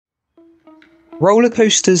Roller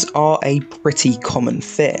coasters are a pretty common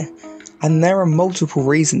fear, and there are multiple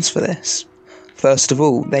reasons for this. First of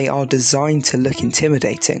all, they are designed to look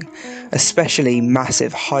intimidating, especially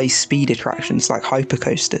massive high-speed attractions like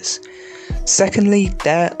hypercoasters. Secondly,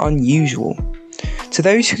 they're unusual. To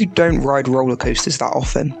those who don't ride roller coasters that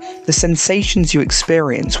often, the sensations you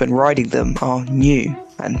experience when riding them are new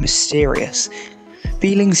and mysterious,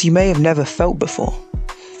 feelings you may have never felt before.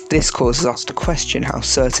 This causes us to question how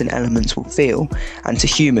certain elements will feel, and to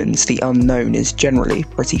humans, the unknown is generally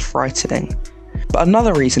pretty frightening. But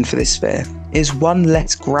another reason for this fear is one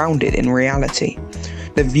less grounded in reality: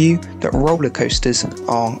 the view that roller coasters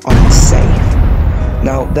are unsafe.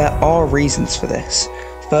 Now, there are reasons for this.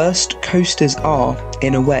 First, coasters are,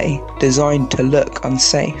 in a way, designed to look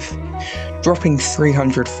unsafe. Dropping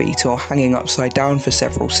 300 feet or hanging upside down for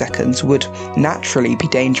several seconds would naturally be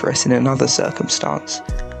dangerous in another circumstance.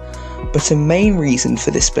 But a main reason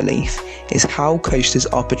for this belief is how coasters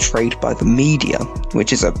are portrayed by the media,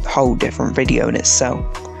 which is a whole different video in itself.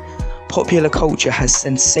 Popular culture has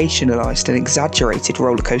sensationalized and exaggerated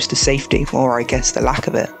roller coaster safety, or I guess the lack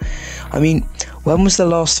of it. I mean, when was the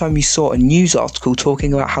last time you saw a news article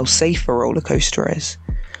talking about how safe a roller coaster is?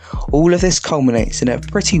 All of this culminates in a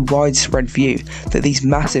pretty widespread view that these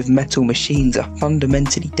massive metal machines are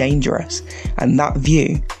fundamentally dangerous, and that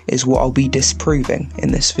view is what I'll be disproving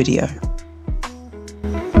in this video.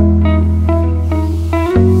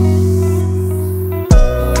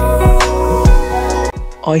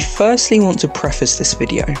 I firstly want to preface this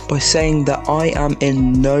video by saying that I am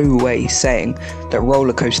in no way saying that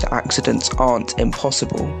roller coaster accidents aren't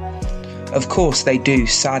impossible. Of course they do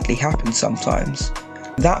sadly happen sometimes.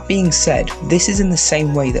 That being said, this is in the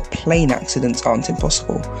same way that plane accidents aren't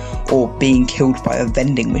impossible, or being killed by a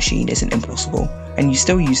vending machine isn't impossible, and you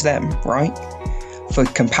still use them, right? For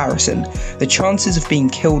comparison, the chances of being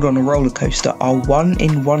killed on a roller coaster are 1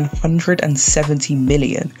 in 170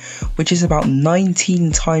 million, which is about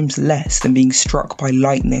 19 times less than being struck by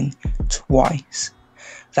lightning twice.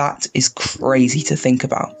 That is crazy to think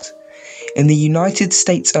about. In the United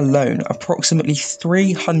States alone, approximately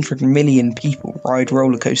 300 million people ride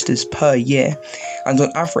roller coasters per year, and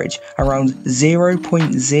on average, around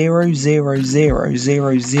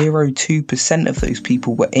 0.0000002% of those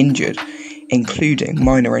people were injured, including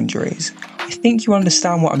minor injuries. I think you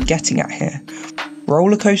understand what I'm getting at here.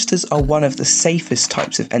 Roller coasters are one of the safest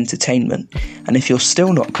types of entertainment, and if you're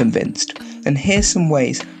still not convinced, then here's some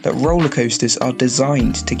ways that roller coasters are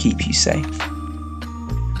designed to keep you safe.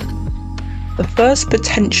 The first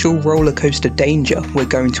potential roller coaster danger we're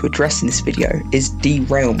going to address in this video is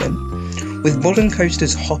derailment. With modern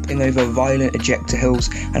coasters hopping over violent ejector hills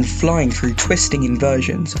and flying through twisting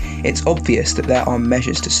inversions, it's obvious that there are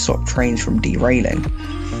measures to stop trains from derailing.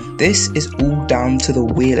 This is all down to the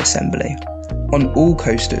wheel assembly. On all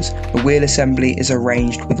coasters, the wheel assembly is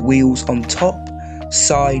arranged with wheels on top,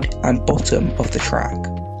 side and bottom of the track.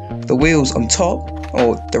 The wheels on top,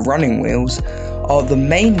 or the running wheels, are the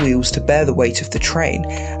main wheels to bear the weight of the train,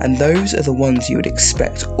 and those are the ones you would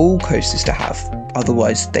expect all coasters to have,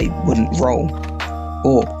 otherwise they wouldn't roll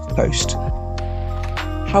or coast.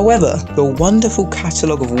 However, the wonderful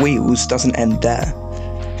catalogue of wheels doesn't end there.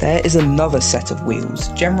 There is another set of wheels,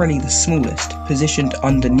 generally the smallest, positioned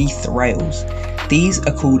underneath the rails. These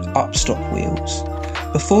are called upstop wheels.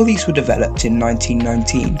 Before these were developed in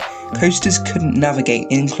 1919, coasters couldn't navigate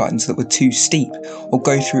inclines that were too steep or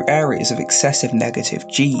go through areas of excessive negative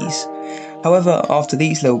Gs. However, after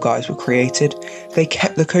these little guys were created, they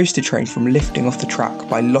kept the coaster train from lifting off the track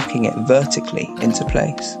by locking it vertically into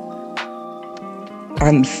place.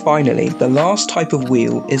 And finally, the last type of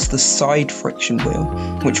wheel is the side friction wheel,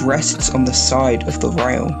 which rests on the side of the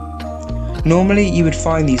rail. Normally you would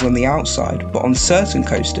find these on the outside, but on certain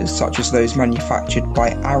coasters, such as those manufactured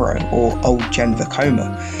by Arrow or Old Gen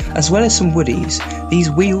Vekoma, as well as some Woodies, these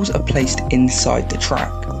wheels are placed inside the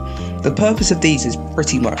track. The purpose of these is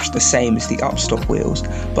pretty much the same as the upstop wheels,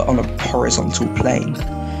 but on a horizontal plane.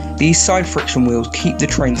 These side friction wheels keep the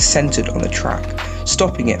train centered on the track,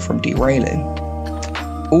 stopping it from derailing.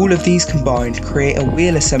 All of these combined create a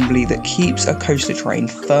wheel assembly that keeps a coaster train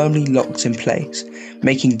firmly locked in place,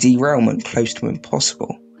 making derailment close to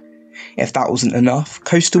impossible. If that wasn't enough,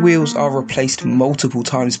 coaster wheels are replaced multiple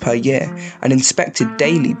times per year and inspected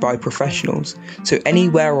daily by professionals, so any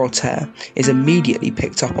wear or tear is immediately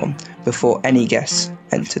picked up on before any guests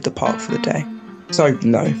enter the park for the day. So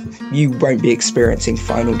no, you won't be experiencing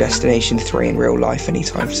Final Destination 3 in real life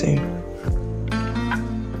anytime soon.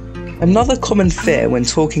 Another common fear when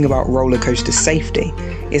talking about roller coaster safety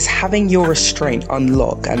is having your restraint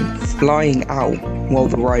unlock and flying out while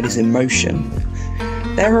the ride is in motion.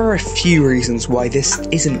 There are a few reasons why this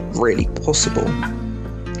isn't really possible.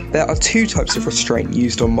 There are two types of restraint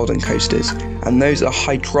used on modern coasters, and those are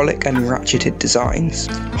hydraulic and ratcheted designs.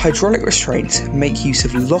 Hydraulic restraints make use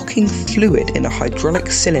of locking fluid in a hydraulic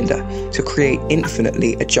cylinder to create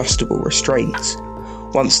infinitely adjustable restraints.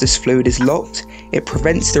 Once this fluid is locked, it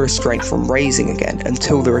prevents the restraint from raising again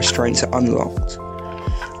until the restraints are unlocked.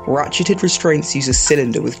 Ratcheted restraints use a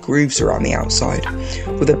cylinder with grooves around the outside,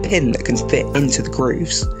 with a pin that can fit into the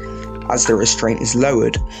grooves. As the restraint is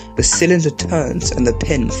lowered, the cylinder turns and the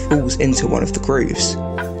pin falls into one of the grooves.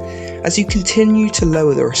 As you continue to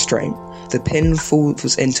lower the restraint, the pin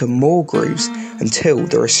falls into more grooves until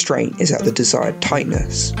the restraint is at the desired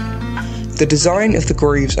tightness. The design of the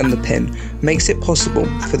grooves and the pin makes it possible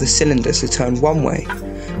for the cylinder to turn one way,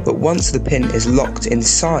 but once the pin is locked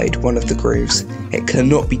inside one of the grooves, it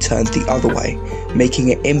cannot be turned the other way, making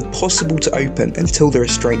it impossible to open until the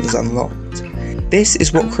restraint is unlocked. This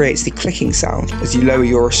is what creates the clicking sound as you lower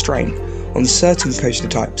your restraint on certain coaster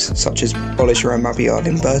types, such as Bolliger & Mabillard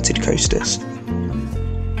inverted coasters.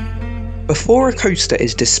 Before a coaster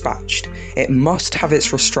is dispatched, it must have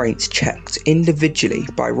its restraints checked individually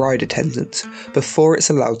by ride attendants before it's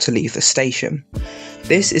allowed to leave the station.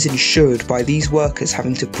 This is ensured by these workers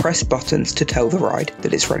having to press buttons to tell the ride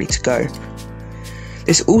that it's ready to go.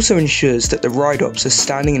 This also ensures that the ride ops are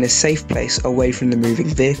standing in a safe place away from the moving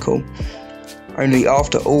vehicle. Only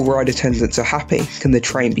after all ride attendants are happy can the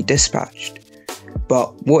train be dispatched.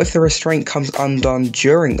 But what if the restraint comes undone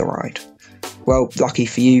during the ride? Well, lucky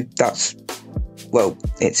for you,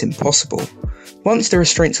 it's impossible. Once the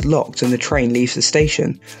restraints are locked and the train leaves the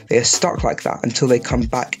station, they are stuck like that until they come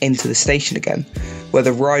back into the station again, where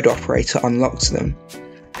the ride operator unlocks them.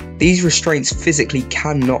 These restraints physically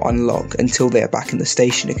cannot unlock until they are back in the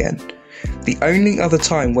station again. The only other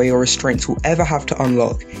time where your restraints will ever have to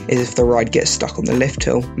unlock is if the ride gets stuck on the lift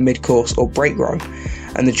hill, mid-course or brake run,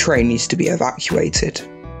 and the train needs to be evacuated.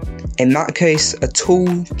 In that case, a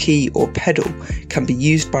tool, key or pedal can be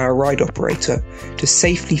used by a ride operator to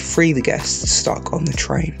safely free the guests stuck on the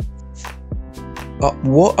train. But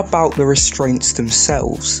what about the restraints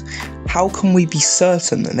themselves? How can we be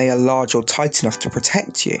certain that they are large or tight enough to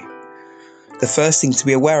protect you? The first thing to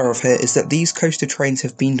be aware of here is that these coaster trains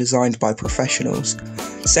have been designed by professionals.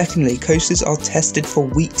 Secondly, coasters are tested for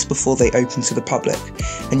weeks before they open to the public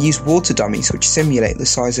and use water dummies which simulate the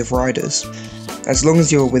size of riders. As long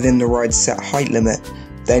as you're within the ride's set height limit,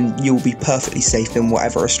 then you'll be perfectly safe in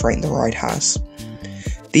whatever restraint the ride has.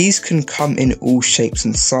 These can come in all shapes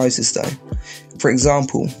and sizes though. For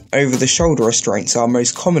example, over-the-shoulder restraints are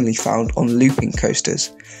most commonly found on looping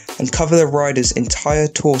coasters and cover the rider's entire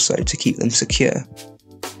torso to keep them secure.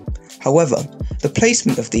 However, the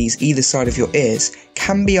placement of these either side of your ears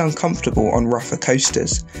can be uncomfortable on rougher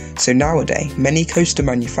coasters, so nowadays many coaster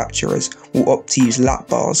manufacturers will opt to use lap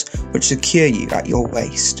bars which secure you at your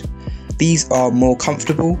waist. These are more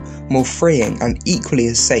comfortable, more freeing and equally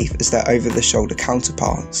as safe as their over-the-shoulder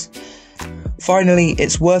counterparts. Finally,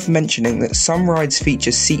 it's worth mentioning that some rides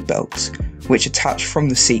feature seat belts, which attach from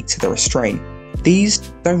the seat to the restraint. These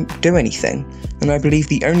don't do anything, and I believe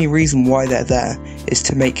the only reason why they're there is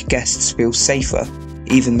to make guests feel safer,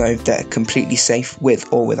 even though they're completely safe with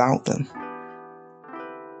or without them.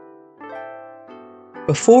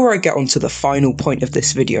 Before I get onto the final point of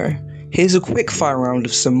this video, here's a quick fire round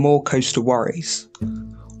of some more coaster worries.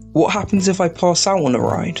 What happens if I pass out on a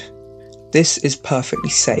ride? This is perfectly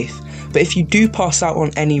safe, but if you do pass out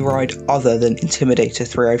on any ride other than Project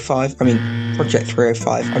 305,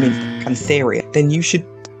 Pantheria, then you should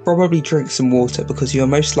probably drink some water because you are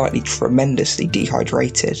most likely tremendously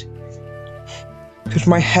dehydrated. Could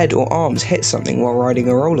my head or arms hit something while riding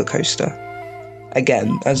a roller coaster?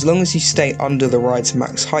 Again, as long as you stay under the ride's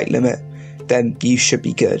max height limit, then you should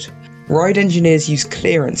be good. Ride engineers use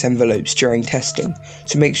clearance envelopes during testing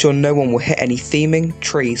to make sure no one will hit any theming,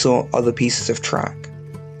 trees or other pieces of track.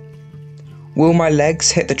 Will my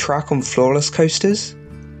legs hit the track on floorless coasters?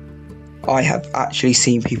 I have actually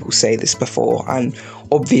seen people say this before, and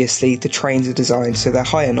obviously the trains are designed so they're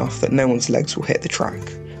high enough that no one's legs will hit the track.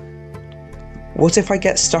 What if I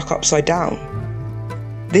get stuck upside down?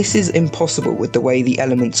 This is impossible with the way the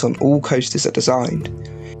elements on all coasters are designed.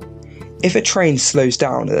 If a train slows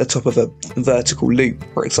down at the top of a vertical loop,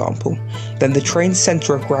 for example, then the train's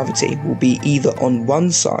centre of gravity will be either on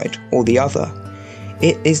one side or the other.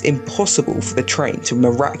 It is impossible for the train to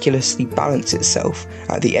miraculously balance itself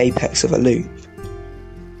at the apex of a loop.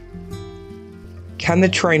 Can the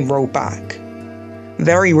train roll back?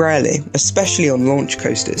 Very rarely, especially on launch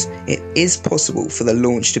coasters, it is possible for the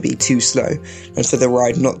launch to be too slow and for the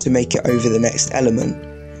ride not to make it over the next element.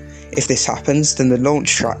 If this happens, then the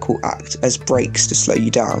launch track will act as brakes to slow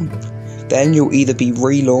you down. Then you'll either be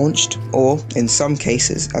relaunched or, in some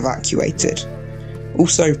cases, evacuated.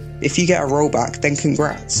 Also, if you get a rollback, then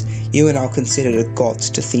congrats, you are now considered a god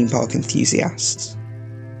to theme park enthusiasts.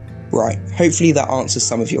 Right, hopefully that answers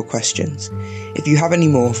some of your questions. If you have any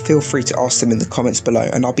more, feel free to ask them in the comments below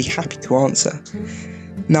and I'll be happy to answer.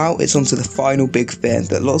 Now it's on to the final big fear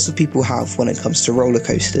that lots of people have when it comes to roller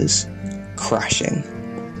coasters: crashing.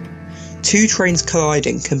 Two trains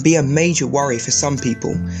colliding can be a major worry for some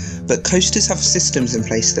people, but coasters have systems in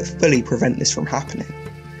place that fully prevent this from happening.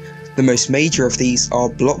 The most major of these are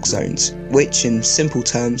block zones, which, in simple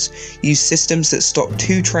terms, use systems that stop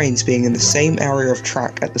two trains being in the same area of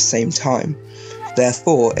track at the same time.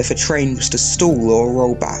 Therefore, if a train was to stall or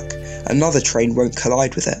roll back, another train won't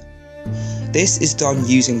collide with it. This is done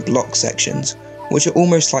using block sections, which are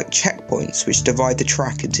almost like checkpoints which divide the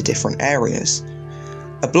track into different areas.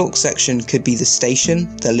 A block section could be the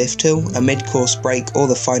station, the lift hill, a mid-course break, or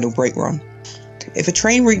the final brake run. If a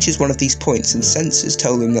train reaches one of these points and sensors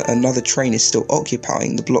tell them that another train is still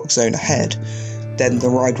occupying the block zone ahead, then the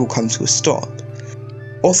ride will come to a stop.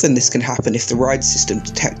 Often this can happen if the ride system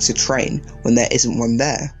detects a train when there isn't one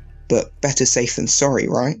there, but better safe than sorry,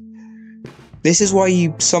 right? This is why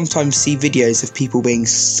you sometimes see videos of people being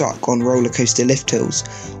stuck on roller coaster lift hills,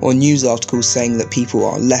 or news articles saying that people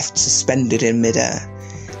are left suspended in midair.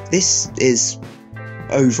 This is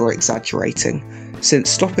over-exaggerating,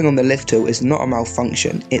 since stopping on the lift hill is not a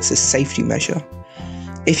malfunction, it's a safety measure.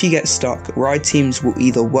 If you get stuck, ride teams will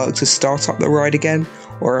either work to start up the ride again,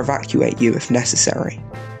 or evacuate you if necessary.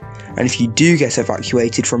 And if you do get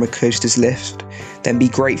evacuated from a coaster's lift, then be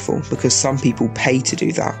grateful, because some people pay to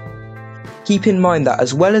do that. Keep in mind that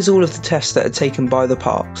as well as all of the tests that are taken by the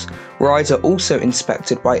parks, rides are also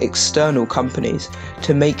inspected by external companies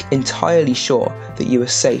to make entirely sure that you are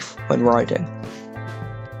safe when riding.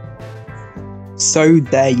 So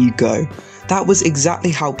there you go. That was exactly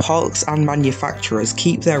how parks and manufacturers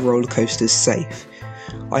keep their roller coasters safe.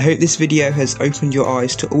 I hope this video has opened your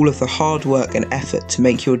eyes to all of the hard work and effort to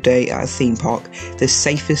make your day at a theme park the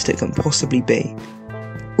safest it can possibly be.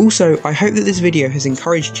 Also, I hope that this video has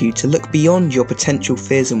encouraged you to look beyond your potential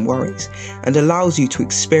fears and worries, and allows you to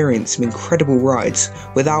experience some incredible rides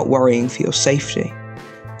without worrying for your safety.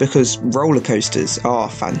 Because roller coasters are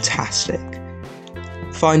fantastic.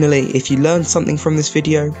 Finally, if you learned something from this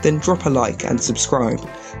video, then drop a like and subscribe,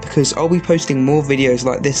 because I'll be posting more videos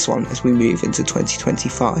like this one as we move into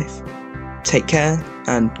 2025. Take care,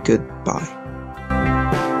 and goodbye.